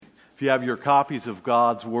If you have your copies of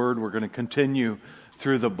God's Word, we're going to continue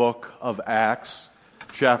through the book of Acts,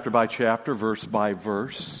 chapter by chapter, verse by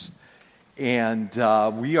verse. And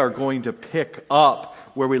we are going to pick up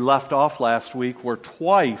where we left off last week, where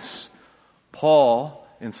twice Paul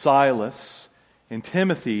and Silas and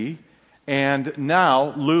Timothy, and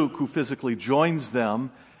now Luke, who physically joins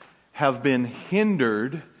them, have been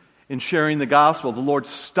hindered in sharing the gospel. The Lord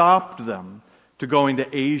stopped them to going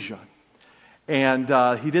to Asia. And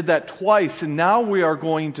He did that twice, and now we are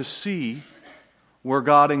going to see where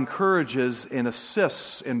God encourages and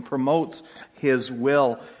assists and promotes His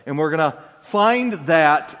will. And we're going to find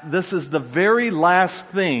that this is the very last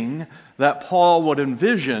thing that Paul would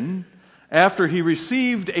envision after he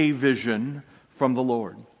received a vision from the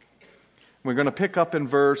Lord. We're going to pick up in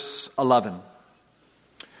verse 11.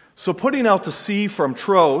 So putting out to sea from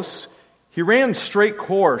Troas, he ran straight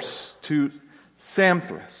course to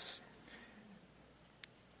Samothrace,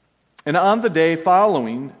 and on the day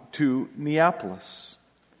following to Neapolis,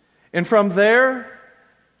 and from there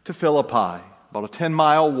to Philippi, about a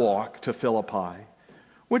 10-mile walk to Philippi,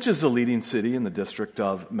 which is the leading city in the district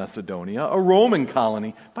of Macedonia, a Roman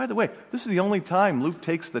colony. By the way, this is the only time Luke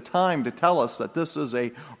takes the time to tell us that this is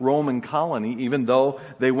a Roman colony, even though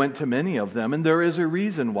they went to many of them, and there is a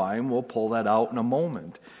reason why, and we'll pull that out in a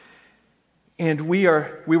moment. And we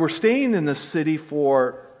were staying in this city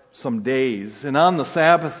for some days, and on the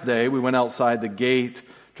Sabbath day, we went outside the gate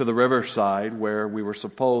to the riverside where we were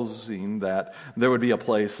supposing that there would be a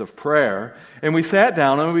place of prayer. And we sat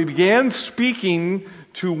down and we began speaking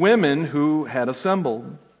to women who had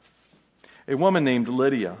assembled. A woman named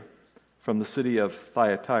Lydia from the city of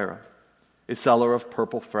Thyatira, a seller of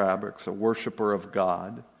purple fabrics, a worshiper of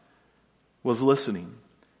God, was listening.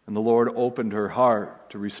 And the Lord opened her heart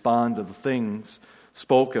to respond to the things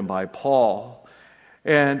spoken by Paul.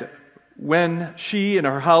 And when she and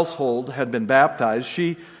her household had been baptized,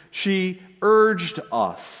 she urged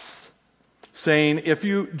us, saying, "If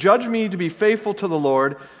you judge me to be faithful to the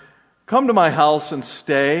Lord, come to my house and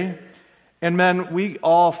stay." And men, we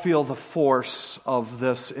all feel the force of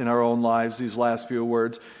this in our own lives, these last few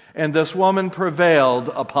words. "And this woman prevailed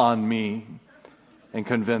upon me and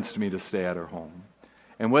convinced me to stay at her home."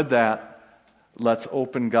 And with that, let's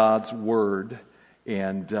open God's Word,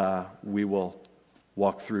 and we will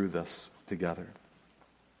walk through this together.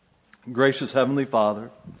 Gracious Heavenly Father,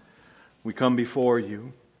 we come before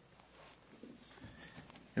you,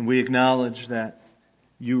 and we acknowledge that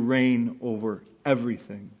you reign over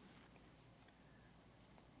everything.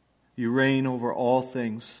 You reign over all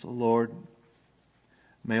things, Lord.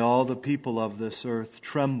 May all the people of this earth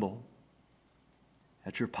tremble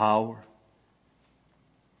at your power,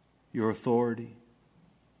 your authority.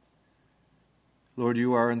 Lord,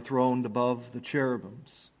 you are enthroned above the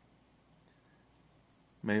cherubims.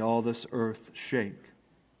 May all this earth shake.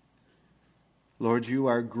 Lord, you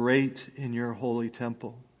are great in your holy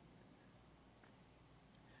temple.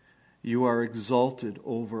 You are exalted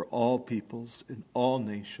over all peoples and all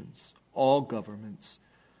nations, all governments,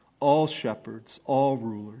 all shepherds, all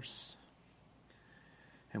rulers.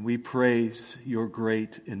 And we praise your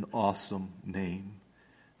great and awesome name,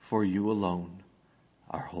 for you alone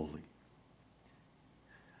are holy.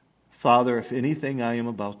 Father, if anything I am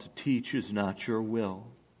about to teach is not your will,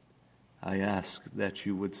 I ask that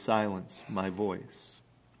you would silence my voice.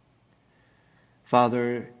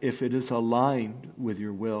 Father, if it is aligned with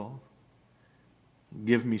your will,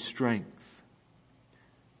 give me strength,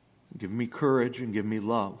 give me courage, and give me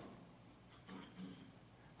love.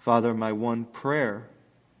 Father, my one prayer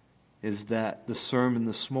is that the sermon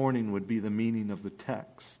this morning would be the meaning of the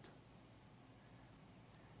text.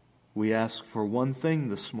 We ask for one thing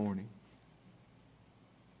this morning: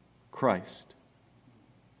 Christ.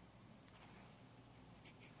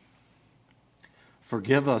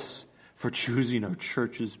 Forgive us for choosing our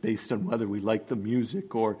churches based on whether we like the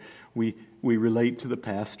music or we relate to the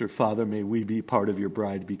pastor. Father, may we be part of your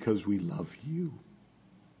bride because we love you.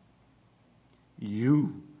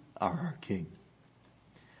 You are our King,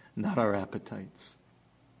 not our appetites.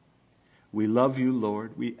 We love you,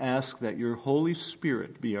 Lord. We ask that your Holy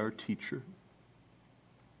Spirit be our teacher.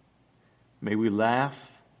 May we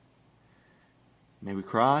laugh. May we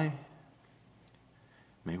cry.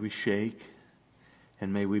 May we shake.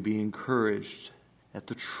 And may we be encouraged at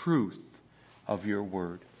the truth of your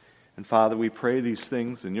word. And Father, we pray these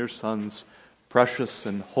things in your Son's precious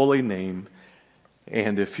and holy name.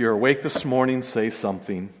 And if you're awake this morning, say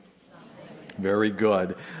something. Very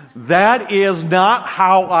good. That is not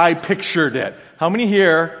how I pictured it. How many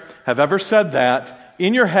here have ever said that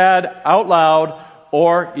in your head, out loud,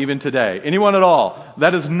 or even today. Anyone at all?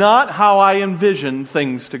 That is not how I envision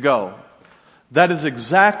things to go. That is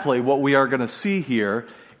exactly what we are going to see here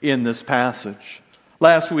in this passage.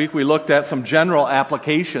 Last week we looked at some general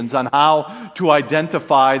applications on how to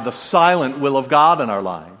identify the silent will of God in our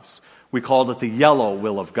lives. We called it the yellow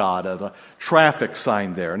will of God, the traffic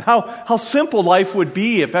sign there. And how simple life would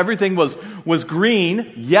be if everything was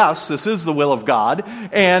green, yes, this is the will of God,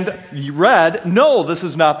 and red, no, this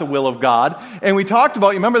is not the will of God. And we talked about,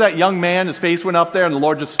 you remember that young man, his face went up there and the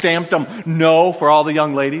Lord just stamped him no for all the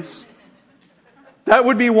young ladies? That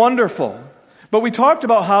would be wonderful. But we talked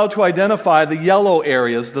about how to identify the yellow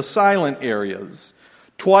areas, the silent areas.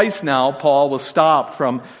 Twice now, Paul was stopped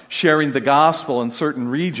from sharing the gospel in certain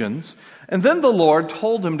regions. And then the Lord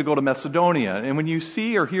told him to go to Macedonia. And when you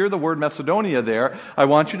see or hear the word Macedonia there, I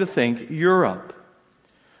want you to think Europe.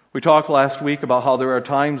 We talked last week about how there are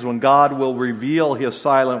times when God will reveal His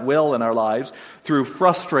silent will in our lives through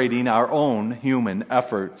frustrating our own human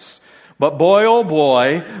efforts. But boy, oh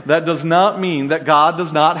boy, that does not mean that God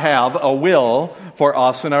does not have a will for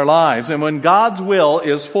us in our lives. And when God's will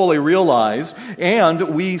is fully realized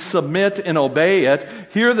and we submit and obey it,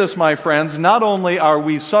 hear this, my friends, not only are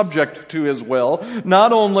we subject to His will,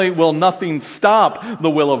 not only will nothing stop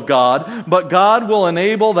the will of God, but God will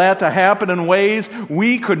enable that to happen in ways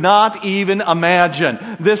we could not even imagine.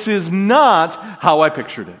 This is not how I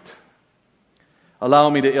pictured it.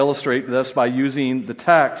 Allow me to illustrate this by using the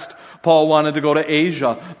text. Paul wanted to go to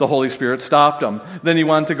Asia. The Holy Spirit stopped him. Then he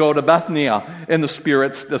wanted to go to Bithynia, and the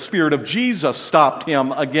Spirit of Jesus stopped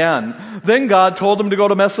him again. Then God told him to go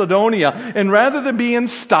to Macedonia. And rather than being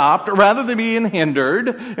stopped, rather than being hindered,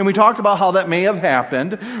 and we talked about how that may have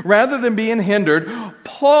happened, rather than being hindered,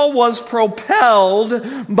 Paul was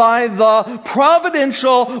propelled by the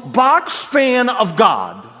providential box fan of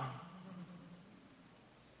God.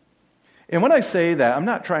 And when I say that, I'm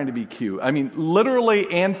not trying to be cute. I mean, literally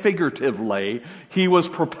and figuratively, he was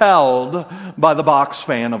propelled by the box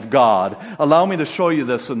fan of God. Allow me to show you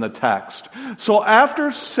this in the text. So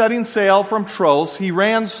after setting sail from Troas, he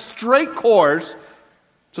ran straight course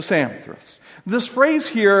to Samothrace. This phrase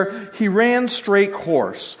here, he ran straight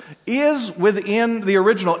course, is within the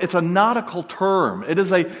original. It's a nautical term. It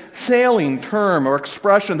is a sailing term or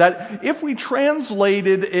expression that, if we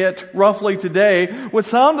translated it roughly today, would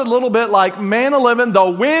sound a little bit like, man a-living,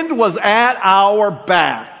 the wind was at our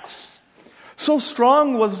backs. So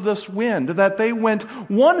strong was this wind that they went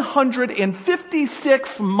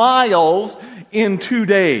 156 miles in 2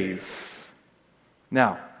 days.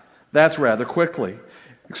 Now, that's rather quickly.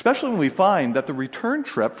 Especially when we find that the return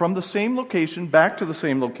trip from the same location back to the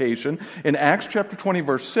same location, in Acts chapter 20,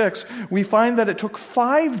 verse 6, we find that it took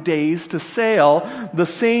 5 days to sail the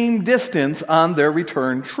same distance on their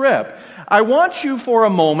return trip. I want you for a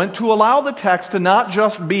moment to allow the text to not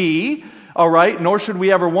just be, all right, nor should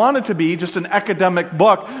we ever want it to be just an academic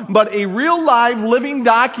book, but a real live living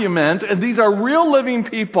document, and these are real living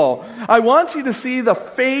people. I want you to see the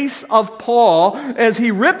face of Paul as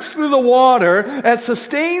he rips through the water at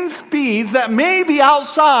sustained speeds that may be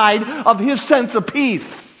outside of his sense of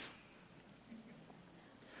peace.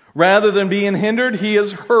 Rather than being hindered, he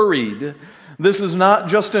is hurried. This is not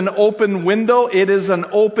just an open window, it is an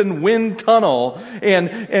open wind tunnel. And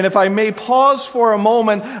if I may pause for a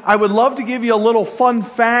moment, I would love to give you a little fun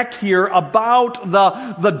fact here about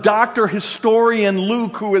the doctor historian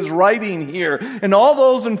Luke who is writing here. And all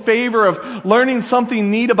those in favor of learning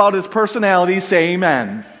something neat about his personality, say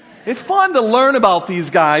amen. It's fun to learn about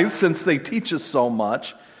these guys since they teach us so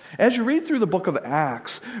much. As you read through the book of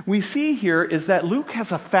Acts, we see here is that Luke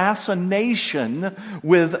has a fascination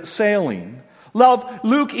with sailing.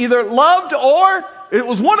 Luke either loved, or it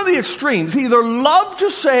was one of the extremes. He either loved to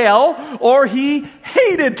sail or he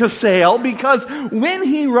hated to sail, because when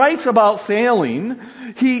he writes about sailing,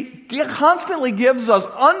 he constantly gives us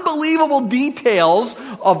unbelievable details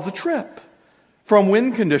of the trip. From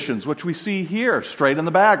wind conditions, which we see here, straight in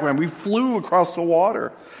the background. We flew across the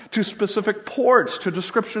water, to specific ports, to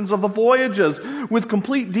descriptions of the voyages, with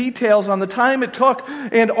complete details on the time it took,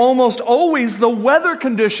 and almost always the weather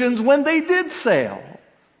conditions when they did sail.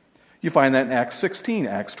 You find that in Acts 16,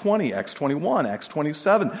 Acts 20, Acts 21, Acts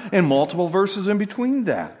 27, and multiple verses in between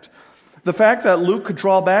that. The fact that Luke could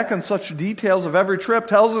draw back on such details of every trip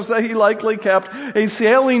tells us that he likely kept a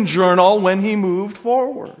sailing journal when he moved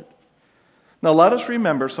forward. Now let us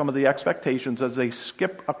remember some of the expectations as they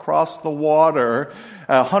skip across the water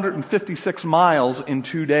 156 miles in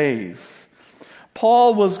 2 days.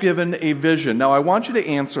 Paul was given a vision. Now I want you to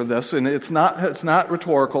answer this, and it's not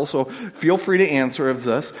rhetorical, so feel free to answer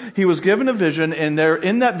this. He was given a vision, and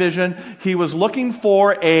in that vision he was looking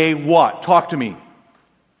for a what? Talk to me.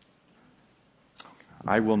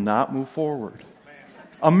 I will not move forward.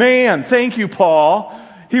 A man. Thank you, Paul.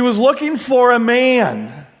 He was looking for a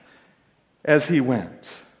man as he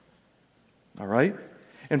went. All right?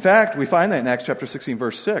 In fact, we find that in Acts chapter 16,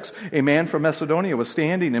 verse 6. A man from Macedonia was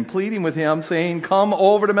standing and pleading with him, saying, "Come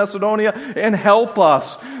over to Macedonia and help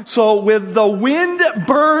us." So with the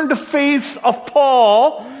wind-burned faith of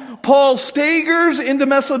Paul staggers into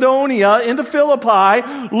Macedonia, into Philippi,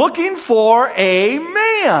 looking for a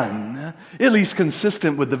man, at least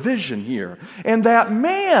consistent with the vision here. And that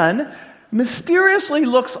man mysteriously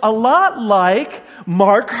looks a lot like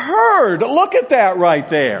Mark Hurd. Look at that right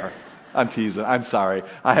there. I'm teasing. I'm sorry.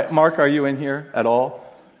 Mark, are you in here at all?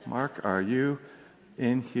 Mark, are you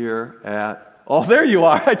in here at... Oh, there you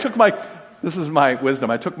are. This is my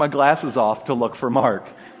wisdom. I took my glasses off to look for Mark.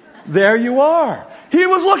 There you are. He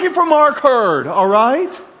was looking for Mark Hurd, all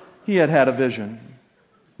right? He had a vision.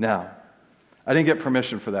 Now, I didn't get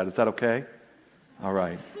permission for that. Is that okay? All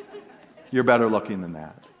right. You're better looking than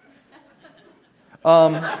that.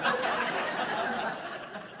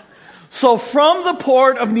 So from the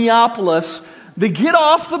port of Neapolis, they get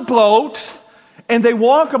off the boat and they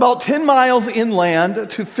walk about 10 miles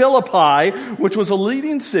inland to Philippi, which was a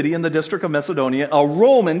leading city in the district of Macedonia, a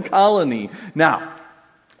Roman colony. Now,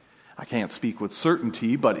 I can't speak with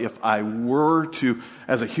certainty, but if I were to,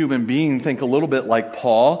 as a human being, think a little bit like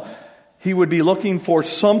Paul, he would be looking for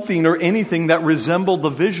something or anything that resembled the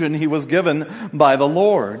vision he was given by the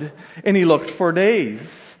Lord. And he looked for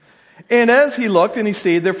days. And as he looked and he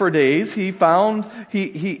stayed there for days, he found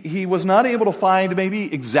he was not able to find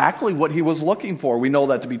maybe exactly what he was looking for. We know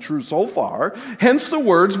that to be true so far. Hence the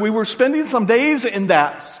words, "We were spending some days in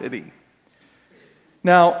that city."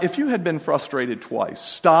 Now, if you had been frustrated twice,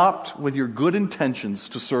 stopped with your good intentions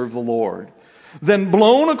to serve the Lord, then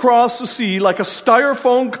blown across the sea like a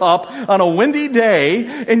styrofoam cup on a windy day,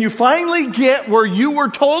 and you finally get where you were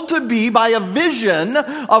told to be by a vision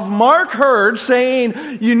of Mark Hurd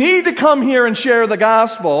saying, "You need to come here and share the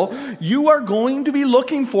gospel," you are going to be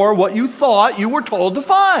looking for what you thought you were told to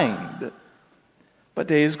find. But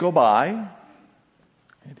days go by,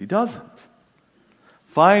 and he doesn't.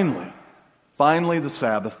 Finally, the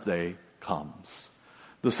Sabbath day comes.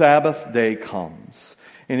 The Sabbath day comes.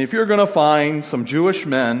 And if you're going to find some Jewish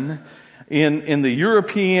men in the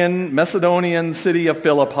European Macedonian city of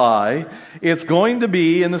Philippi, it's going to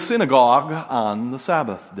be in the synagogue on the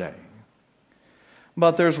Sabbath day.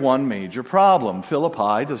 But there's one major problem.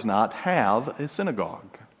 Philippi does not have a synagogue.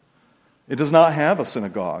 It does not have a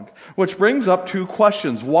synagogue, which brings up two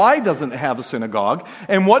questions. Why doesn't it have a synagogue?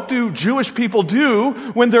 And what do Jewish people do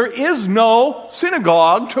when there is no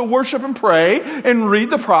synagogue to worship and pray and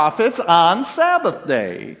read the prophets on Sabbath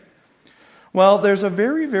day? Well, there's a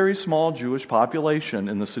very, very small Jewish population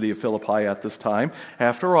in the city of Philippi at this time.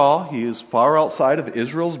 After all, he is far outside of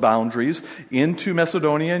Israel's boundaries into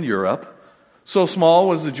Macedonia and Europe. So small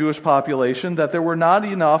was the Jewish population that there were not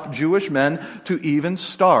enough Jewish men to even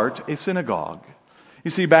start a synagogue.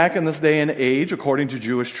 You see, back in this day and age, according to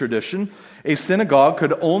Jewish tradition, a synagogue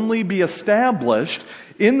could only be established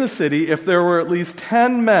in the city if there were at least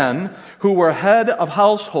 10 men who were head of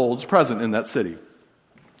households present in that city.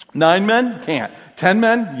 9 men? Can't. 10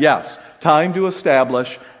 men? Yes. Time to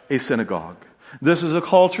establish a synagogue. This is a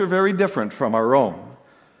culture very different from our own.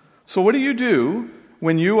 So what do you do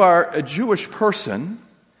when you are a Jewish person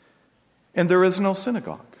and there is no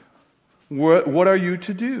synagogue? What are you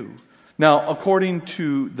to do? Now, according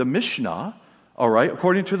to the Mishnah,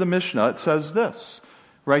 it says this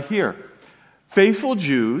right here. Faithful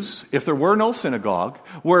Jews, if there were no synagogue,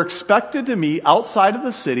 were expected to meet outside of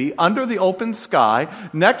the city under the open sky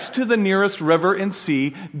next to the nearest river and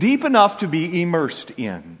sea, deep enough to be immersed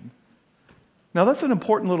in. Now, that's an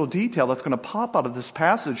important little detail that's going to pop out of this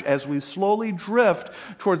passage as we slowly drift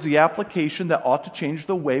towards the application that ought to change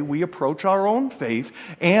the way we approach our own faith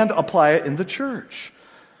and apply it in the church.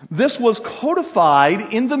 This was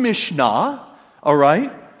codified in the Mishnah, all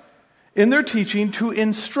right, in their teaching to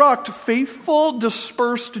instruct faithful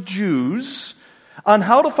dispersed Jews on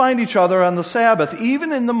how to find each other on the Sabbath,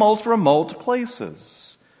 even in the most remote places.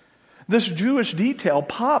 This Jewish detail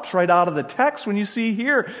pops right out of the text when you see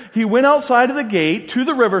here, he went outside of the gate to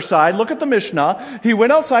the riverside. Look at the Mishnah. He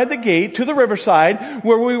went outside the gate to the riverside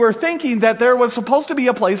where we were thinking that there was supposed to be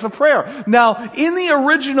a place of prayer. Now, in the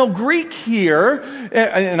original Greek here,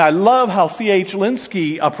 and I love how C.H.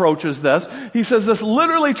 Linsky approaches this, he says this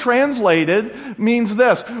literally translated means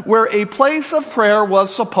this, where a place of prayer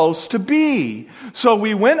was supposed to be. So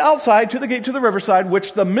we went outside to the gate to the riverside,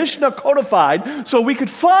 which the Mishnah codified, so we could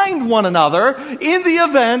find one one another in the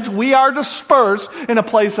event we are dispersed in a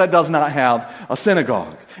place that does not have a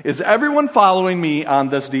synagogue. Is everyone following me on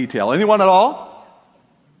this detail? Anyone at all?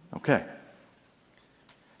 Okay.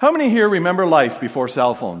 How many here remember life before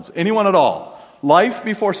cell phones? Anyone at all? Life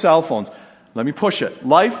before cell phones. Let me push it.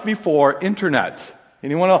 Life before internet.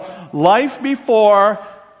 Anyone else? Life before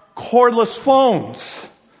cordless phones.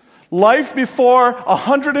 Life before a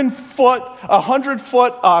 100-foot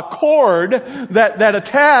cord that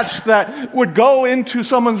attached that would go into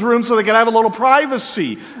someone's room so they could have a little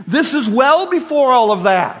privacy. This is well before all of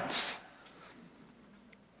that.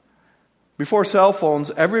 Before cell phones,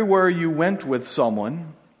 everywhere you went with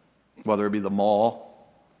someone, whether it be the mall,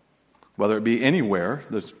 whether it be anywhere,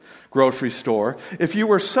 the grocery store, if you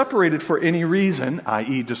were separated for any reason,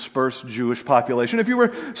 i.e. dispersed Jewish population, if you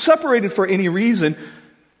were separated for any reason,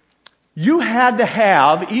 you had to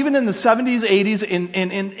have, even in the 70s, 80s, and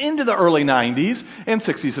into the early 90s, and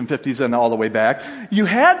 60s and 50s and all the way back, you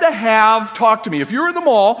had to have, talk to me, if you were in the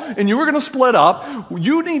mall and you were going to split up,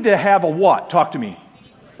 you need to have a what? Talk to me.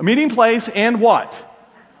 A meeting place and what?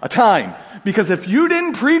 A time. Because if you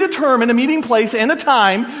didn't predetermine a meeting place and a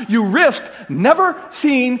time, you risked never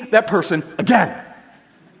seeing that person again.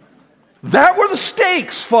 That were the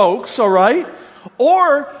stakes, folks, all right?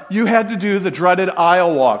 Or you had to do the dreaded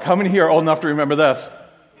aisle walk. How many here are old enough to remember this?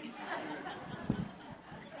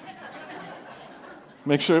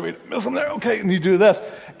 Make sure we miss them there. Okay, and you do this.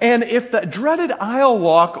 And if the dreaded aisle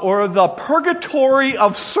walk or the purgatory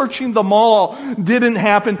of searching the mall didn't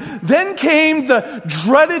happen, then came the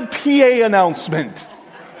dreaded PA announcement.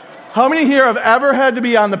 How many here have ever had to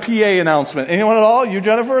be on the PA announcement? Anyone at all? You,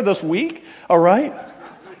 Jennifer, this week? All right.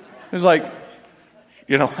 It's like,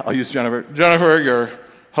 I'll use Jennifer. Jennifer, your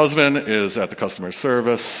husband is at the customer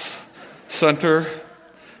service center.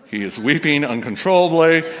 He is weeping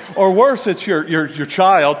uncontrollably. Or worse, it's your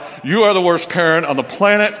child. You are the worst parent on the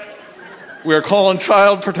planet. We are calling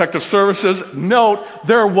Child Protective Services. Note,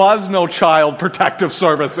 there was no Child Protective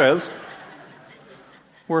Services.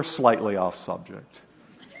 We're slightly off subject.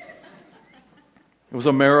 It was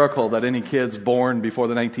a miracle that any kids born before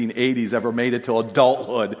the 1980s ever made it to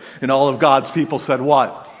adulthood. And all of God's people said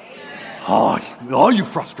what? Oh, you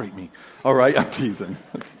frustrate me. All right, I'm teasing.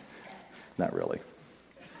 Not really.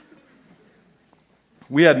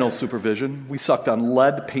 We had no supervision. We sucked on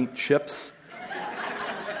lead paint chips.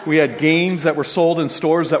 We had games that were sold in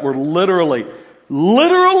stores that were literally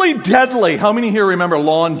deadly. How many here remember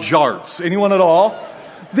lawn jarts? Anyone at all?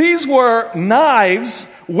 These were knives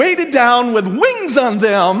weighted down with wings on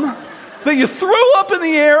them that you threw up in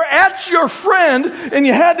the air at your friend, and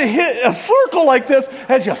you had to hit a circle like this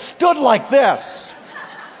as you stood like this.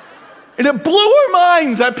 And it blew our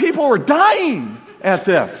minds that people were dying at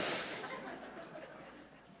this.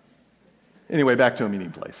 Anyway, back to a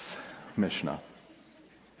meeting place. Mishnah.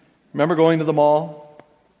 Remember going to the mall?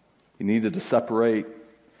 You needed to separate,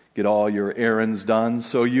 get all your errands done.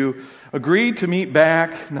 So you agreed to meet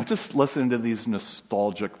back. Now just listen to these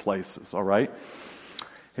nostalgic places, all right?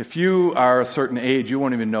 If you are a certain age, you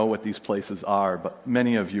won't even know what these places are, but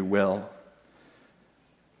many of you will.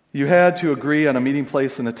 You had to agree on a meeting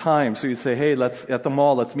place and a time. So you'd say, hey, at the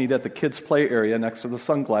mall, let's meet at the kids' play area next to the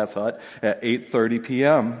Sunglass Hut at 8:30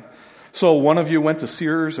 p.m., So one of you went to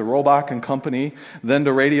Sears or Roebuck and Company, then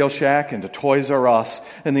to Radio Shack and to Toys R Us,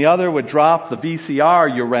 and the other would drop the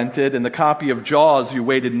VCR you rented and the copy of Jaws you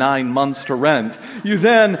waited 9 months to rent. You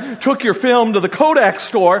then took your film to the Kodak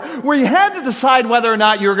store where you had to decide whether or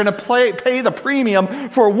not you were going to pay the premium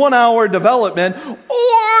for 1 hour development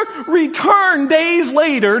or return days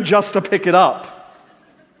later just to pick it up.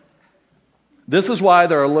 This is why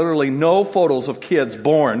there are literally no photos of kids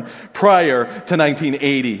born prior to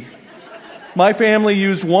 1980. My family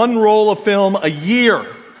used 1 roll of film a year.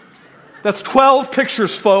 That's 12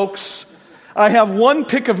 pictures, folks. I have 1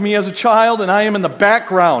 pic of me as a child, and I am in the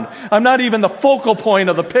background. I'm not even the focal point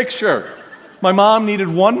of the picture. My mom needed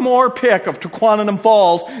 1 more pic of Tequantum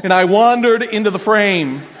Falls, and I wandered into the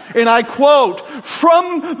frame. And I quote,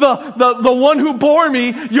 from the one who bore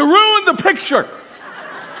me, "You ruined the picture."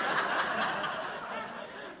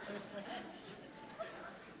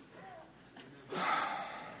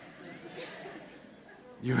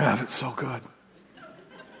 You have it so good.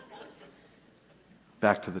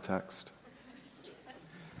 Back to the text.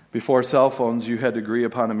 Before cell phones, you had to agree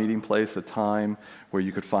upon a meeting place, a time where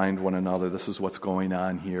you could find one another. This is what's going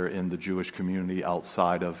on here in the Jewish community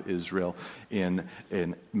outside of Israel in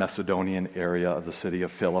Macedonian area of the city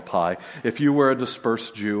of Philippi. If you were a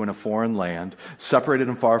dispersed Jew in a foreign land, separated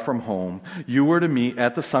and far from home, you were to meet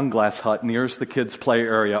at the Sunglass Hut nearest the kids' play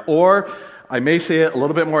area, or I may say it a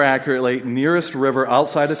little bit more accurately, nearest river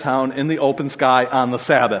outside of town in the open sky on the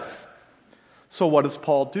Sabbath. So what does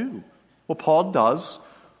Paul do? Well, Paul does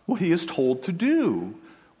what he is told to do,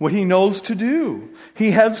 what he knows to do.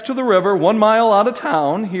 He heads to the river 1 mile out of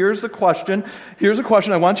town. Here's a question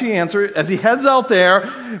I want you to answer. As he heads out there,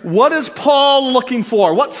 what is Paul looking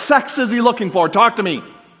for? What sex is he looking for? Talk to me.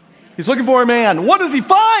 He's looking for a man. What does he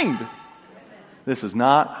find? This is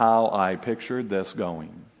not how I pictured this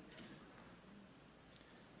going.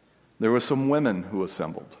 There were some women who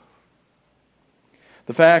assembled.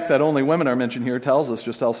 The fact that only women are mentioned here tells us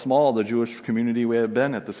just how small the Jewish community would have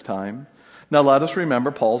been at this time. Now let us remember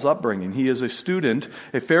Paul's upbringing. He is a student,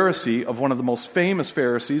 a Pharisee of one of the most famous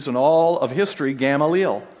Pharisees in all of history,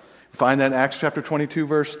 Gamaliel. You find that in Acts chapter 22,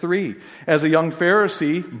 verse 3. As a young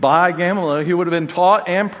Pharisee, by Gamaliel, he would have been taught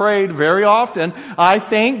and prayed very often, I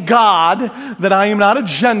thank God that I am not a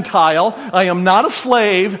Gentile, I am not a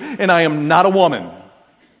slave, and I am not a woman.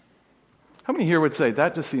 How many here would say,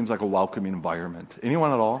 that just seems like a welcoming environment?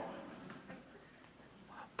 Anyone at all?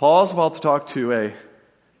 Paul's about to talk to a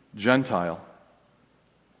Gentile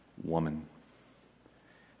woman,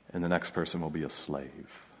 and the next person will be a slave.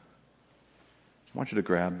 I want you to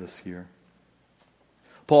grab this here.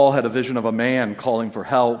 Paul had a vision of a man calling for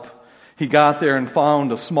help. He got there and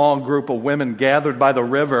found a small group of women gathered by the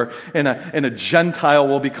river, and a Gentile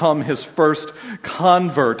will become his first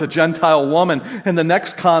convert, a Gentile woman. And the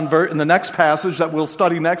next convert in the next passage that we'll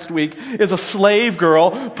study next week is a slave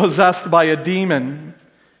girl possessed by a demon.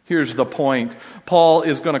 Here's the point. Paul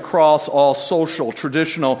is going to cross all social,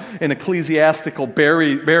 traditional, and ecclesiastical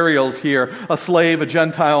burials here. A slave, a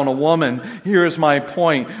Gentile, and a woman. Here's my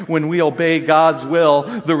point. When we obey God's will,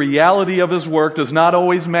 the reality of His work does not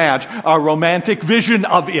always match our romantic vision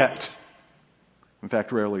of it. In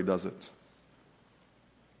fact, rarely does it.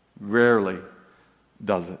 Rarely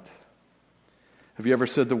does it. Have you ever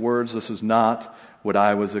said the words, this is not what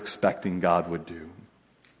I was expecting God would do?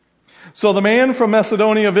 So the man from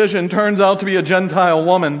Macedonia vision turns out to be a Gentile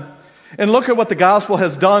woman. And look at what the gospel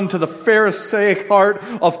has done to the Pharisaic heart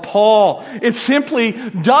of Paul. It simply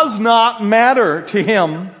does not matter to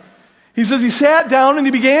him. He says he sat down and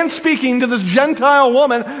he began speaking to this Gentile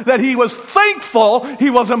woman that he was thankful he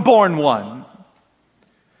wasn't born one.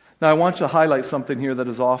 Now I want you to highlight something here that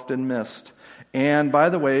is often missed. And by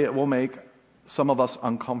the way, it will make some of us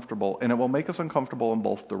uncomfortable. And it will make us uncomfortable in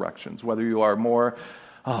both directions. Whether you are more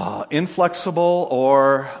inflexible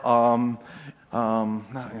or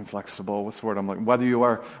not inflexible. What's the word I'm looking?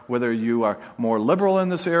 Whether you are more liberal in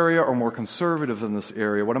this area or more conservative in this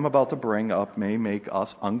area, what I'm about to bring up may make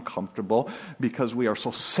us uncomfortable because we are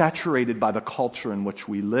so saturated by the culture in which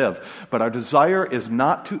we live. But our desire is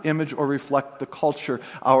not to image or reflect the culture.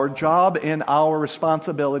 Our job and our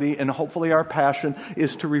responsibility and hopefully our passion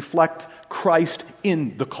is to reflect Christ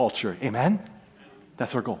in the culture. Amen?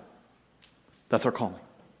 That's our goal. That's our calling.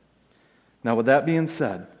 Now, with that being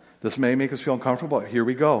said, this may make us feel uncomfortable, but here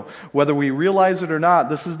we go. Whether we realize it or not,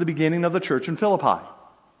 this is the beginning of the church in Philippi.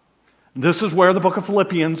 This is where the book of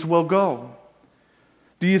Philippians will go.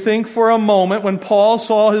 Do you think for a moment when Paul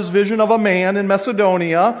saw his vision of a man in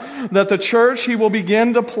Macedonia that the church he will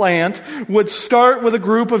begin to plant would start with a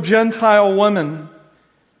group of Gentile women?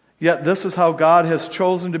 Yet this is how God has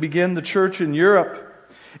chosen to begin the church in Europe,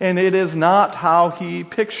 and it is not how he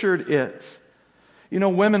pictured it. You know,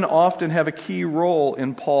 women often have a key role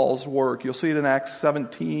in Paul's work. You'll see it in Acts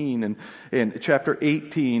 17 and in chapter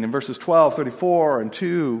 18 and verses 12, 34, and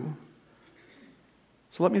 2.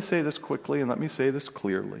 So let me say this quickly and let me say this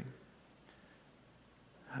clearly.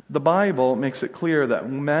 The Bible makes it clear that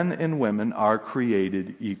men and women are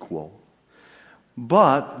created equal.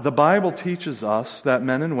 But the Bible teaches us that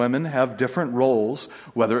men and women have different roles,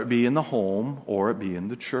 whether it be in the home or it be in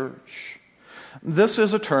the church. This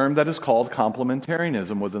is a term that is called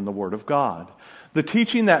complementarianism within the Word of God. The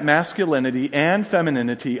teaching that masculinity and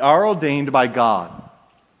femininity are ordained by God.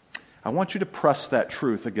 I want you to press that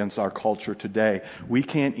truth against our culture today. We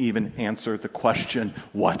can't even answer the question,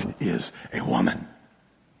 what is a woman?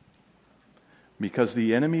 Because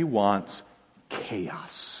the enemy wants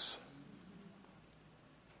chaos.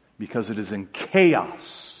 Because it is in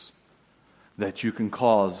chaos that you can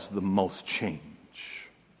cause the most change.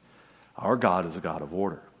 Our God is a God of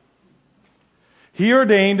order. He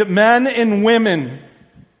ordained men and women.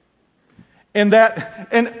 And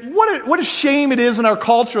what a shame it is in our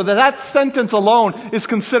culture that sentence alone is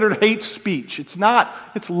considered hate speech. It's not.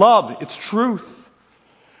 It's love. It's truth.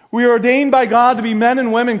 We are ordained by God to be men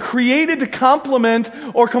and women created to complement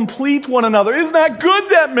or complete one another. Isn't that good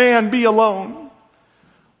that man be alone?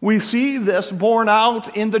 We see this borne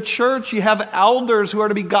out in the church. You have elders who are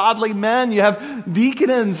to be godly men. You have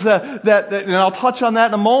deacons that, and I'll touch on that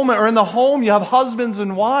in a moment, or in the home you have husbands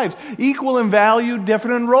and wives, equal in value,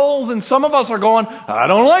 different in roles. And some of us are going, I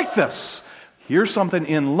don't like this. Here's something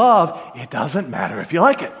in love. It doesn't matter if you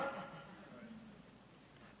like it.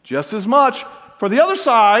 Just as much for the other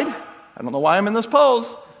side. I don't know why I'm in this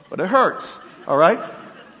pose, but it hurts. All right?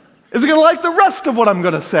 Is it going to like the rest of what I'm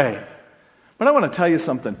going to say? But I want to tell you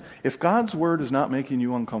something. If God's word is not making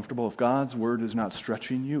you uncomfortable, if God's word is not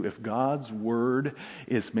stretching you, if God's word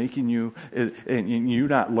is making you, and you're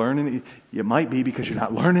not learning, it might be because you're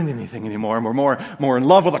not learning anything anymore, and we're more in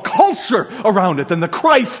love with the culture around it than the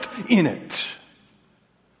Christ in it.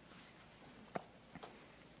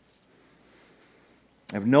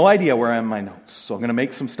 I have no idea where I am in my notes, so I'm going to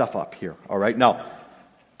make some stuff up here. All right? Now,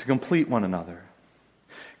 to complete one another.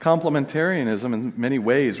 Complementarianism in many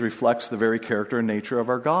ways reflects the very character and nature of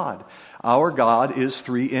our God. Our God is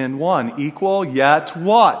 3 in 1, equal yet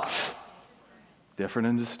what? Different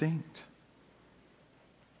and distinct.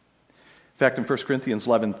 In fact, in 1 Corinthians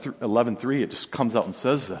 11:3, it just comes out and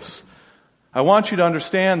says this. I want you to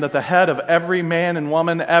understand that the head of every man and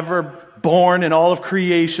woman ever born in all of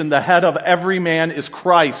creation, the head of every man is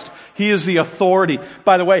Christ. He is the authority.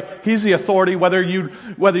 By the way, He's the authority whether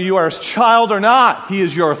you are His child or not. He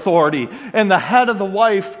is your authority. And the head of the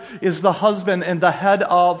wife is the husband, and the head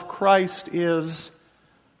of Christ is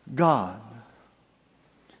God.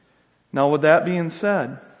 Now, with that being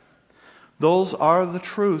said, those are the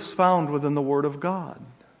truths found within the Word of God.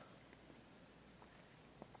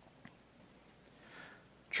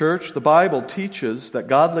 Church, the Bible teaches that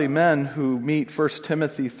godly men who meet 1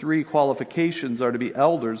 Timothy 3 qualifications are to be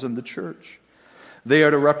elders in the church. They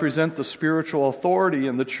are to represent the spiritual authority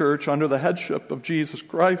in the church under the headship of Jesus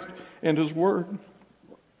Christ and His Word.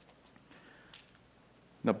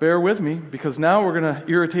 Now bear with me, because now we're going to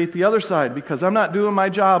irritate the other side, because I'm not doing my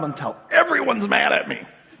job until everyone's mad at me.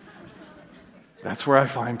 That's where I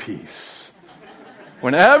find peace.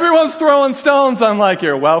 When everyone's throwing stones, I'm like,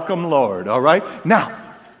 you're welcome, Lord. All right? Now,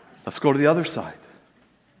 let's go to the other side.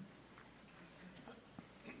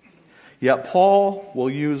 Yet Paul will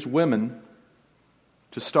use women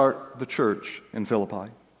to start the church in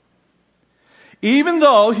Philippi. Even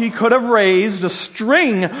though he could have raised a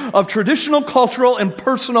string of traditional, cultural, and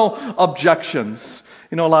personal objections.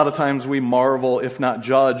 You know, a lot of times we marvel, if not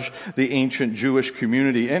judge, the ancient Jewish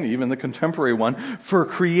community, and even the contemporary one, for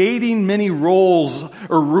creating many roles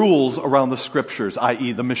or rules around the Scriptures,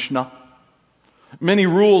 i.e. the Mishnah. Many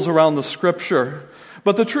rules around the Scripture.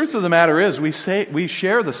 But the truth of the matter is, we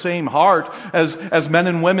share the same heart as men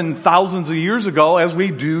and women thousands of years ago as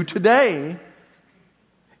we do today.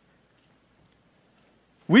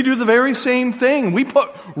 We do the very same thing. We put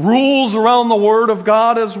rules around the Word of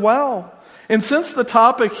God as well. And since the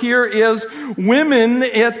topic here is women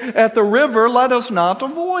at the river, let us not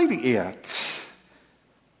avoid it.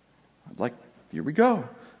 Here we go.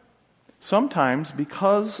 Sometimes,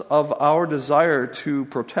 because of our desire to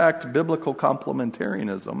protect biblical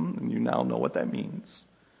complementarianism, and you now know what that means,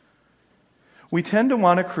 we tend to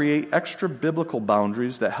want to create extra biblical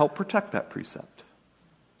boundaries that help protect that precept.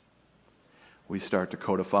 We start to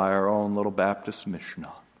codify our own little Baptist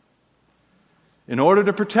Mishnah. In order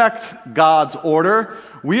to protect God's order,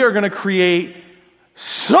 we are going to create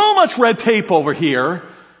so much red tape over here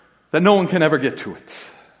that no one can ever get to it.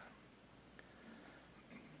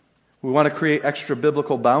 We want to create extra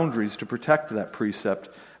biblical boundaries to protect that precept.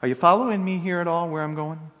 Are you following me here at all, where I'm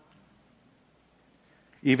going?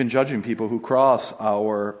 Even judging people who cross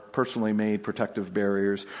our personally made protective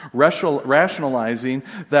barriers, rationalizing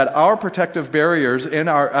that our protective barriers in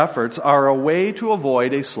our efforts are a way to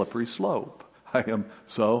avoid a slippery slope. I am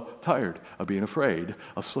so tired of being afraid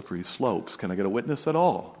of slippery slopes. Can I get a witness at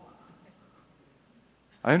all?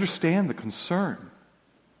 I understand the concern.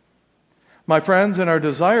 My friends, in our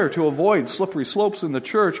desire to avoid slippery slopes in the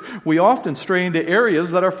church, we often stray into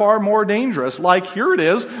areas that are far more dangerous, like, here it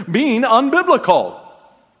is, being unbiblical.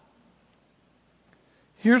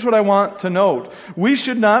 Here's what I want to note. We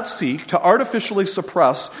should not seek to artificially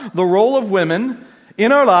suppress the role of women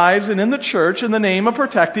in our lives and in the church in the name of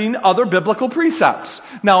protecting other biblical precepts.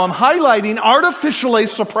 Now, I'm highlighting artificially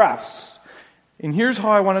suppress. And here's how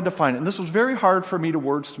I want to define it. And this was very hard for me to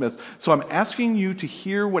wordsmith, so I'm asking you to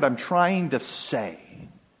hear what I'm trying to say.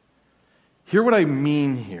 Hear what I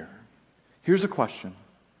mean here. Here's a question.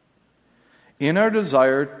 In our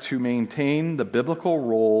desire to maintain the biblical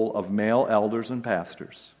role of male elders and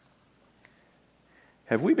pastors,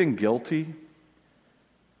 have we been guilty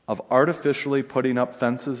of artificially putting up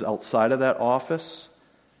fences outside of that office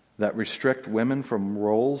that restrict women from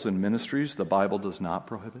roles in ministries the Bible does not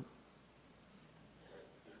prohibit?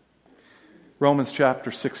 Romans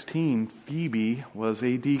chapter 16, Phoebe was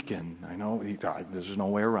a deacon. I know, there's no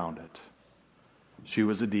way around it. She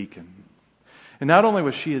was a deacon. And not only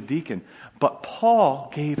was she a deacon, but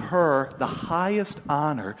Paul gave her the highest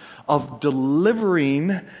honor of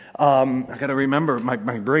delivering, I got to remember, my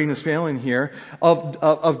brain is failing here,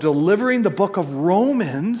 of delivering the book of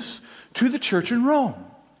Romans to the church in Rome.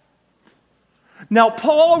 Now,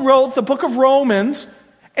 Paul wrote the book of Romans,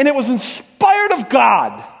 and it was inspired of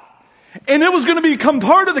God. And it was going to become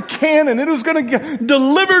part of the canon. It was going to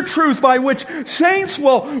deliver truth by which saints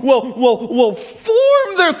will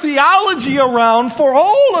form their theology around for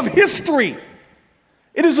all of history.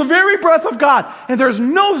 It is the very breath of God. And there's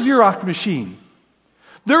no Xerox machine.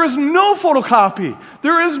 There is no photocopy.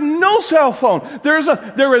 There is no cell phone. There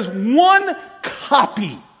is one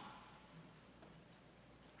copy.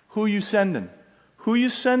 Who are you sending? Who are you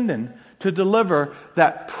sending to deliver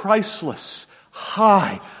that priceless,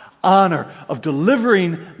 high honor of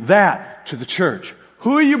delivering that to the church?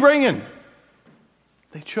 Who are you bringing?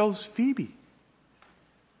 They chose Phoebe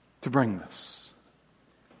to bring this.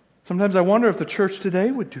 Sometimes I wonder if the church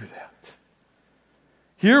today would do that.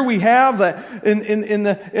 Here we have that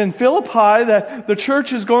in Philippi that the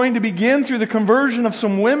church is going to begin through the conversion of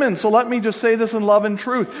some women. So let me just say this in love and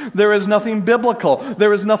truth. There is nothing biblical.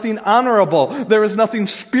 There is nothing honorable. There is nothing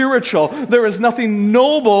spiritual. There is nothing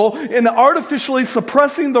noble in artificially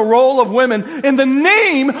suppressing the role of women in the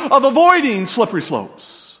name of avoiding slippery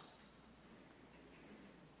slopes.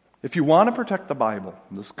 If you want to protect the Bible,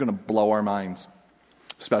 this is going to blow our minds,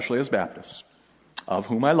 especially as Baptists, of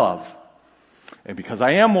whom I love. And because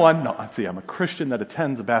I am one, I'm a Christian that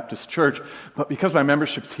attends a Baptist church, but because my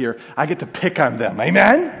membership's here, I get to pick on them.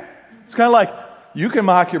 Amen? It's kind of like, you can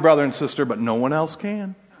mock your brother and sister, but no one else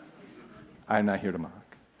can. I'm not here to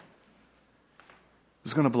mock.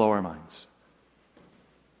 This is going to blow our minds.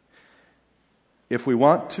 If we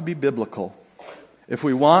want to be biblical, if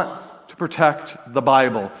we want to protect the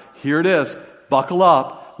Bible, here it is. Buckle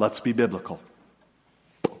up. Let's be biblical.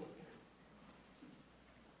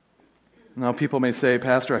 Now, people may say,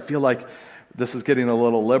 Pastor, I feel like this is getting a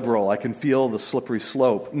little liberal. I can feel the slippery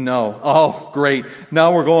slope. No. Oh, great.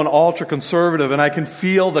 Now we're going ultra-conservative and I can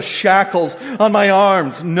feel the shackles on my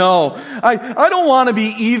arms. No. I don't want to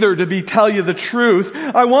be either, to tell you the truth.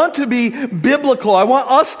 I want to be biblical. I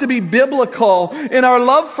want us to be biblical in our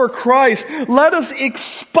love for Christ. Let us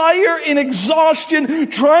expire in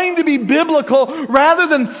exhaustion trying to be biblical rather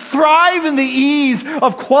than thrive in the ease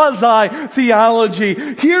of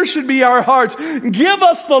quasi-theology. Here should be our hearts. Give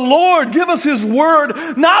us the Lord. Give us His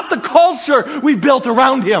Word, not the culture we built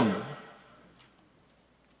around Him.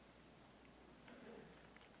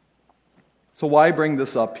 So why bring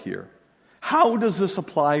this up here? How does this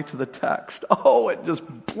apply to the text? Oh, it just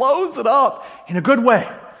blows it up in a good way.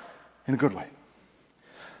 In a good way.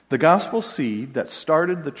 The gospel seed that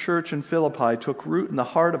started the church in Philippi took root in the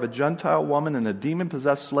heart of a Gentile woman and a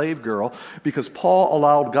demon-possessed slave girl because Paul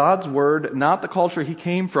allowed God's Word, not the culture he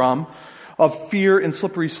came from, of fear and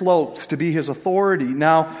slippery slopes to be his authority.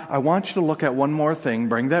 Now, I want you to look at one more thing,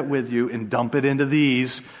 bring that with you, and dump it into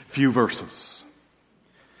these few verses.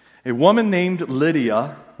 A woman named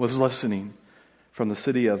Lydia was listening from the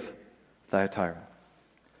city of Thyatira.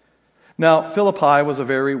 Now, Philippi was a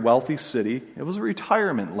very wealthy city. It was a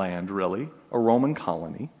retirement land, really, a Roman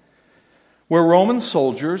colony, where Roman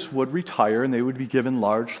soldiers would retire and they would be given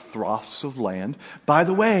large troughs of land. By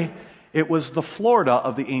the way, it was the Florida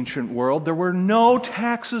of the ancient world. There were no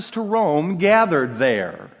taxes to Rome gathered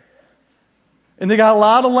there. And they got a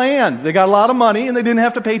lot of land. They got a lot of money, and they didn't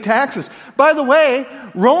have to pay taxes. By the way,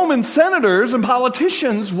 Roman senators and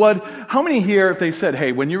politicians would, how many here, if they said,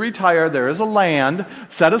 hey, when you retire, there is a land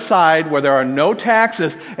set aside where there are no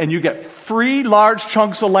taxes, and you get free large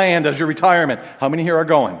chunks of land as your retirement. How many here are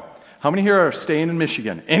going? How many here are staying in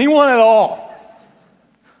Michigan? Anyone at all?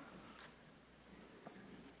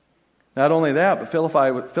 Not only that, but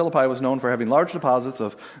Philippi was known for having large deposits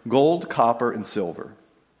of gold, copper, and silver.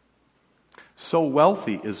 So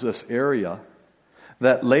wealthy is this area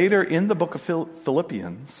that later in the book of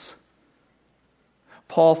Philippians,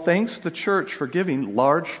 Paul thanks the church for giving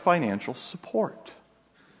large financial support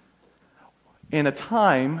in a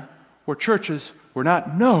time where churches were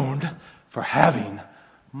not known for having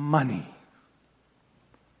money.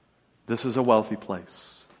 This is a wealthy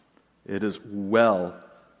place. It is well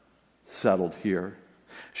settled here.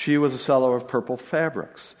 She was a seller of purple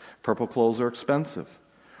fabrics. Purple clothes are expensive.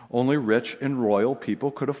 Only rich and royal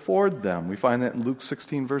people could afford them. We find that in Luke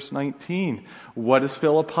 16, verse 19. What is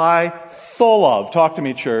Philippi full of? Talk to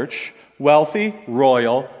me, church. Wealthy,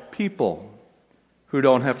 royal people who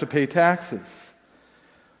don't have to pay taxes.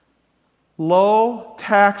 Low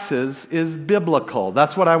taxes is biblical.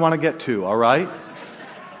 That's what I want to get to, all right?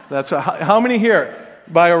 How many here,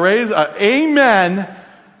 by a raise, amen.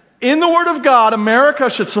 In the Word of God, America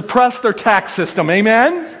should suppress their tax system.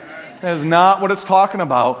 Amen? That is not what it's talking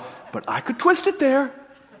about, but I could twist it there.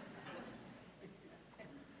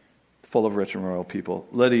 Full of rich and royal people.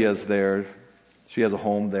 Lydia's there. She has a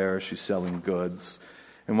home there. She's selling goods.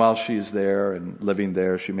 And while she's there and living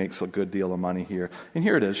there, she makes a good deal of money here. And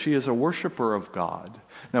here it is. She is a worshiper of God.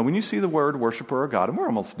 Now, when you see the word worshiper of God, and we're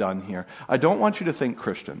almost done here, I don't want you to think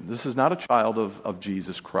Christian. This is not a child of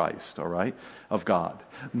Jesus Christ, all right, of God.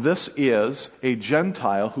 This is a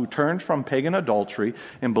Gentile who turned from pagan adultery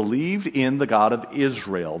and believed in the God of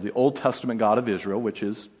Israel, the Old Testament God of Israel, which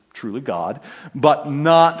is truly God, but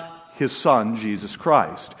not His Son, Jesus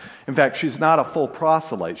Christ. In fact, she's not a full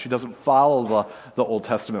proselyte. She doesn't follow the Old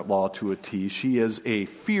Testament law to a T. She is a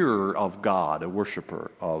fearer of God, a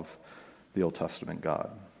worshiper of the Old Testament God.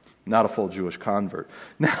 Not a full Jewish convert.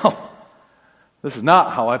 Now, this is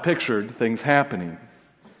not how I pictured things happening.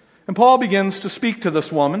 And Paul begins to speak to this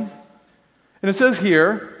woman. And it says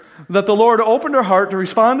here that the Lord opened her heart to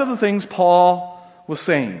respond to the things Paul was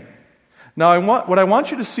saying. Now, what I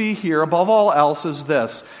want you to see here, above all else, is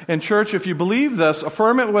this. And church, if you believe this,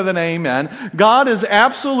 affirm it with an amen. God is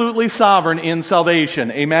absolutely sovereign in salvation.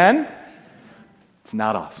 Amen? It's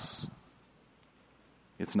not us.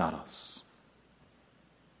 It's not us.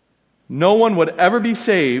 No one would ever be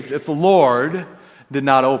saved if the Lord did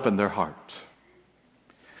not open their heart.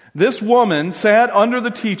 This woman sat under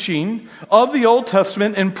the teaching of the Old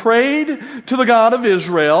Testament and prayed to the God of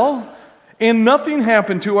Israel, and nothing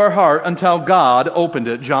happened to her heart until God opened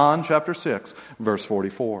it. John chapter 6, verse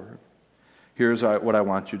 44. Here's what I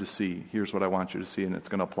want you to see. Here's what I want you to see, and it's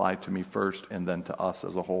going to apply to me first and then to us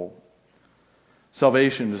as a whole.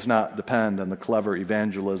 Salvation does not depend on the clever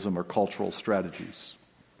evangelism or cultural strategies,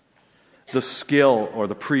 the skill or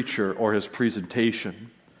the preacher or his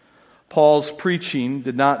presentation. Paul's preaching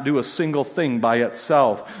did not do a single thing by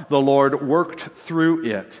itself. The Lord worked through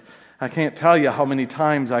it. I can't tell you how many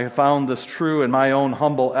times I have found this true in my own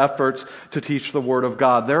humble efforts to teach the Word of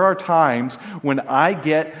God. There are times when I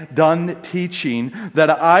get done teaching that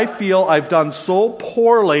I feel I've done so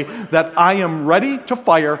poorly that I am ready to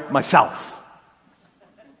fire myself.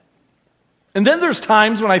 And then there's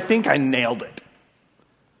times when I think I nailed it.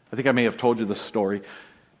 I think I may have told you this story,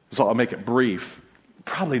 so I'll make it brief.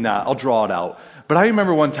 Probably not. I'll draw it out. But I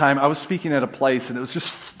remember one time I was speaking at a place and it was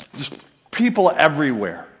just people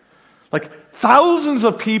everywhere. Like thousands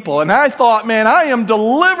of people. And I thought, man, I am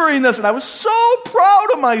delivering this. And I was so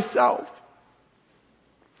proud of myself.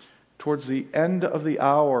 Towards the end of the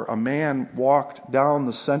hour, a man walked down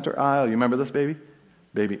the center aisle. You remember this, baby?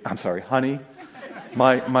 Honey.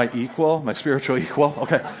 My equal, my spiritual equal.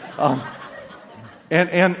 Okay.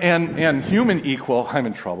 And human equal. I'm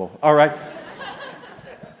in trouble. All right.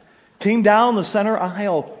 Came down the center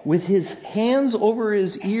aisle with his hands over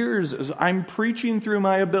his ears as I'm preaching through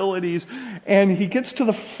my abilities. And he gets to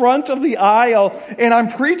the front of the aisle and I'm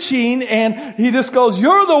preaching and he just goes,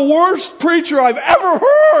 "You're the worst preacher I've ever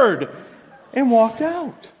heard," and walked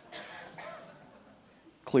out.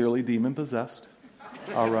 Clearly demon-possessed.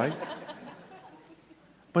 All right.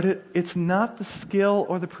 But it's not the skill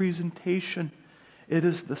or the presentation. It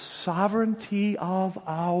is the sovereignty of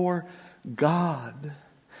our God.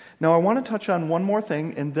 Now, I want to touch on one more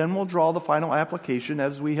thing, and then we'll draw the final application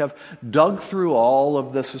as we have dug through all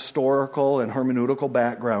of this historical and hermeneutical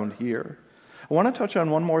background here. I want to touch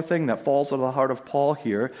on one more thing that falls at the heart of Paul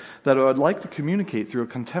here that I would like to communicate through a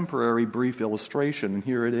contemporary brief illustration, and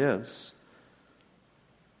here it is.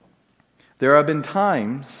 There have been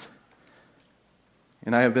times,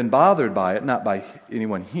 and I have been bothered by it, not by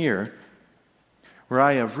anyone here, where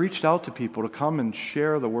I have reached out to people to come and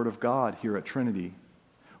share the Word of God here at Trinity.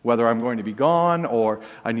 Whether I'm going to be gone or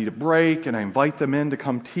I need a break, and I invite them in to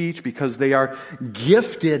come teach because they are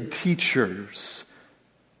gifted teachers.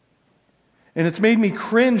 And it's made me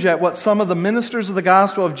cringe at what some of the ministers of the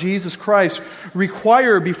gospel of Jesus Christ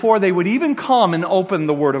require before they would even come and open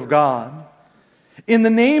the Word of God. In the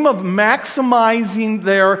name of maximizing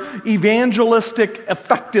their evangelistic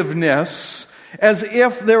effectiveness, as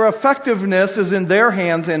if their effectiveness is in their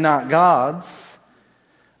hands and not God's,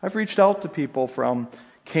 I've reached out to people from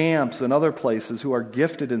camps and other places who are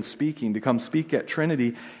gifted in speaking to come speak at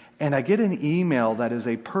Trinity, and I get an email that is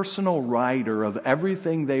a personal rider of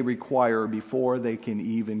everything they require before they can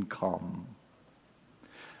even come.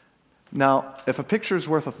 Now, if a picture is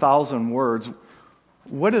worth 1,000 words,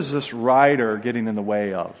 what is this rider getting in the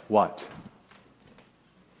way of? What?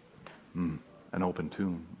 An open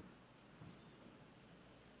tomb.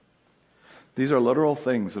 These are literal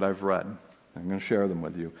things that I've read. I'm going to share them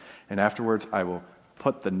with you. And afterwards, I will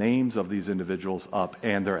put the names of these individuals up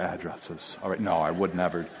and their addresses. All right, no, I would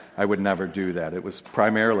never do that. It was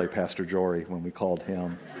primarily Pastor Jory when we called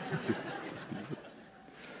him.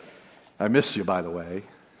 I missed you, by the way.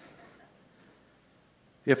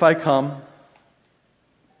 If I come,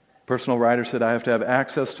 personal writer said, I have to have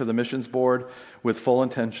access to the missions board with full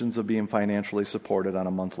intentions of being financially supported on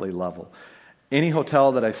a monthly level. Any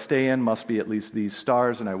hotel that I stay in must be at least these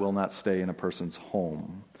stars, and I will not stay in a person's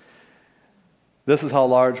home. This is how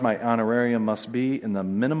large my honorarium must be, and the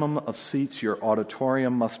minimum of seats your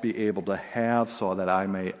auditorium must be able to have so that I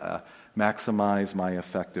may maximize my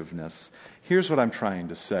effectiveness. Here's what I'm trying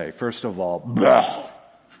to say. First of all,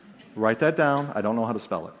 write that down. I don't know how to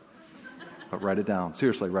spell it, but write it down.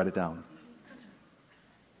 Seriously, write it down.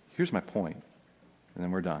 Here's my point, and then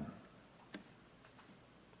we're done.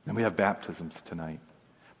 Then we have baptisms tonight.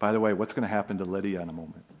 By the way, what's going to happen to Lydia in a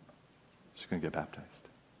moment? She's going to get baptized.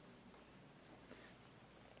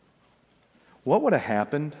 What would have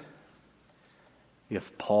happened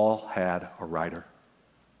if Paul had a rider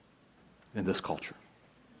in this culture?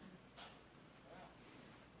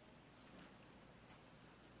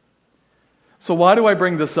 So why do I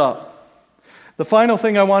bring this up? The final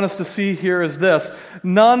thing I want us to see here is this.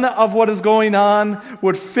 None of what is going on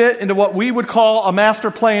would fit into what we would call a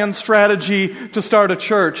master plan strategy to start a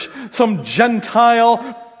church. Some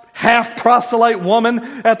Gentile, half-proselyte woman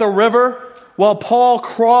at the river, while Paul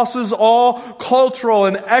crosses all cultural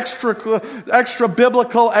and extra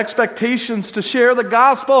biblical expectations to share the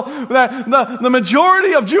gospel that the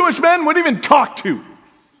majority of Jewish men wouldn't even talk to.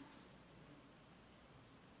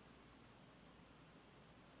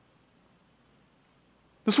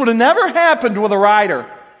 This would have never happened with a rider.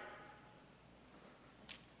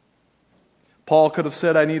 Paul could have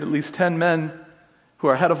said, I need at least 10 men who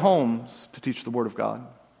are head of homes to teach the Word of God.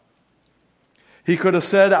 He could have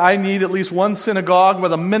said, I need at least one synagogue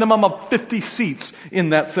with a minimum of 50 seats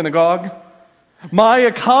in that synagogue. My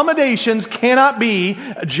accommodations cannot be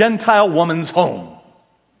a Gentile woman's home.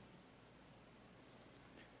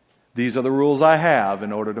 These are the rules I have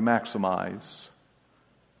in order to maximize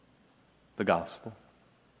the gospel.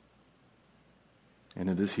 And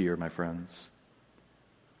it is here, my friends.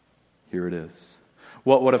 Here it is.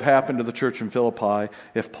 What would have happened to the church in Philippi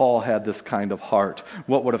if Paul had this kind of heart?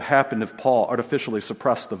 What would have happened if Paul artificially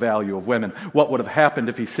suppressed the value of women? What would have happened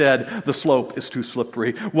if he said the slope is too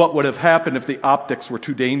slippery? What would have happened if the optics were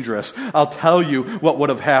too dangerous? I'll tell you what would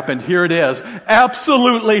have happened. Here it is.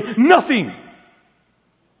 Absolutely nothing.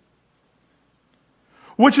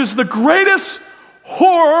 Which is the greatest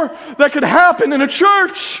horror that could happen in a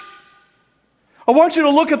church. I want you to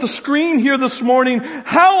look at the screen here this morning.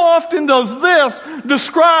 How often does this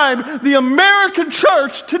describe the American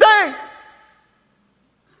church today?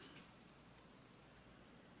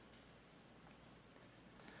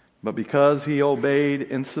 But because he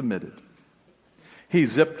obeyed and submitted, he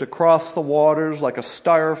zipped across the waters like a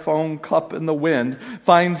styrofoam cup in the wind,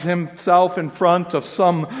 finds himself in front of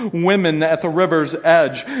some women at the river's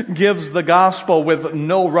edge, gives the gospel with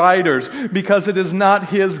no riders, because it is not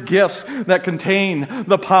his gifts that contain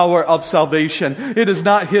the power of salvation. It is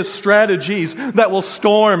not his strategies that will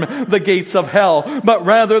storm the gates of hell, but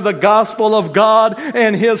rather the gospel of God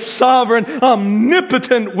and his sovereign,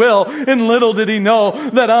 omnipotent will. And little did he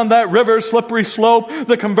know that on that river's slippery slope,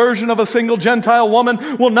 the conversion of a single Gentile woman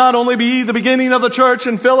will not only be the beginning of the church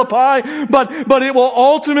in Philippi, but it will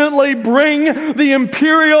ultimately bring the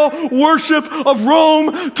imperial worship of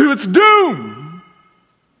Rome to its doom.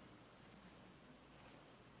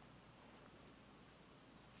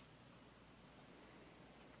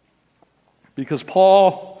 Because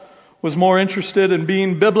Paul was more interested in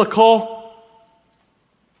being biblical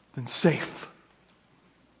than safe.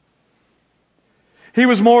 He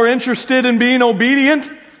was more interested in being obedient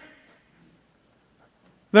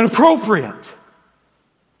than appropriate.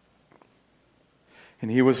 And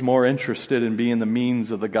he was more interested in being the means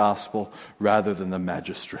of the gospel rather than the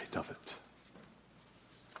magistrate of it.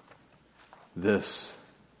 This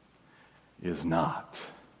is not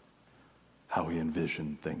how he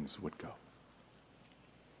envisioned things would go.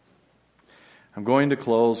 I'm going to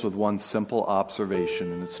close with one simple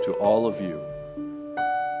observation, and it's to all of you.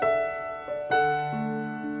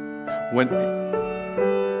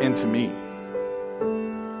 And to me.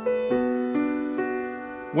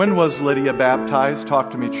 When was Lydia baptized?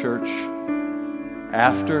 Talk to me, church.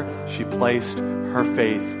 After she placed her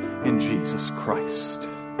faith in Jesus Christ.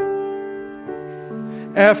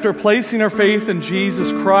 After placing her faith in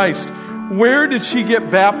Jesus Christ, where did she get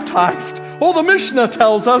baptized? Oh, the Mishnah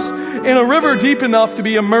tells us, in a river deep enough to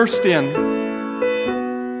be immersed in.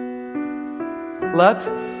 Let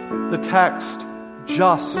the text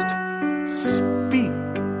just speak.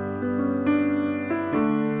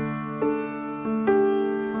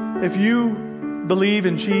 If you believe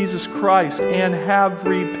in Jesus Christ and have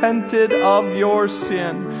repented of your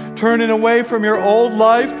sin, turning away from your old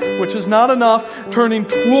life, which is not enough, turning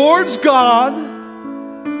towards God,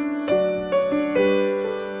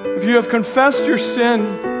 if you have confessed your sin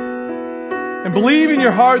and believe in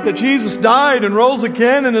your heart that Jesus died and rose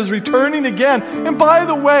again and is returning again, and by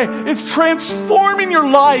the way, it's transforming your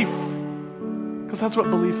life, because that's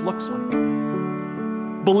what belief looks like.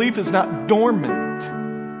 Belief is not dormant.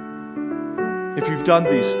 If you've done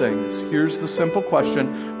these things, here's the simple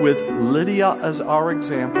question with Lydia as our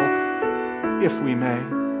example, if we may.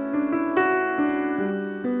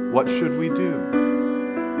 What should we do?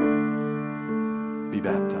 Be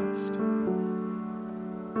baptized.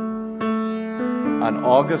 On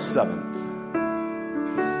August 7th,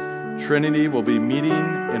 Trinity will be meeting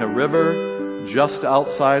in a river just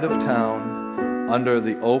outside of town under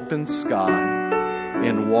the open sky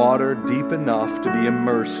in water deep enough to be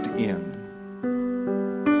immersed in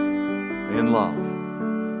love,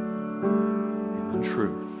 and in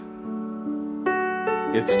truth.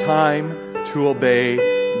 It's time to obey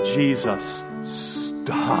Jesus.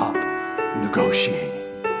 Stop negotiating.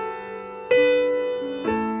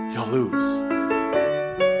 You'll lose.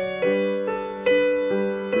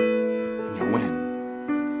 And you'll win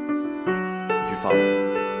if you follow him.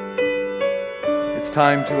 It's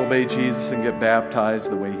time to obey Jesus and get baptized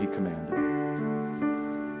the way he commanded.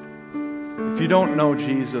 If you don't know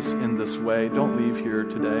Jesus in this way, don't leave here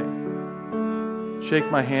today.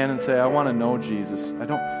 Shake my hand and say, I want to know Jesus. I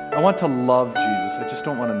want to love Jesus. I just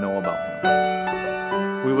don't want to know about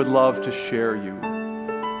him. We would love to share you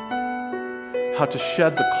how to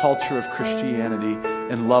shed the culture of Christianity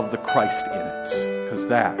and love the Christ in it. Because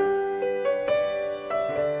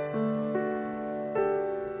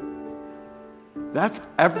that's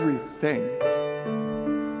everything.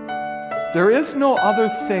 There is no other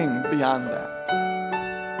thing beyond that.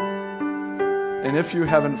 And if you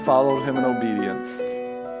haven't followed him in obedience,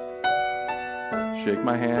 shake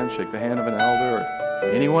my hand, shake the hand of an elder, or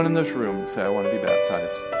anyone in this room and say, I want to be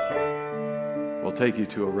baptized. We'll take you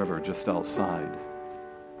to a river just outside,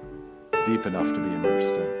 deep enough to be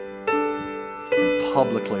immersed in, and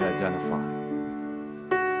publicly identify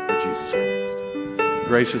with Jesus Christ.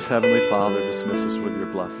 Gracious Heavenly Father, dismiss us with your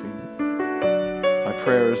blessing. My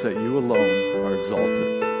prayer is that you alone are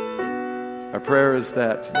exalted. Our prayer is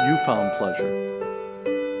that you found pleasure,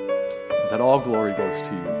 that all glory goes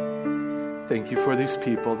to you. Thank you for these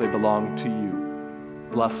people. They belong to you.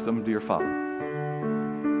 Bless them, dear Father.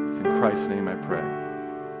 It's in Christ's name I pray.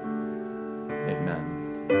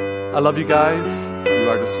 Amen. I love you guys. You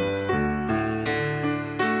are dismissed.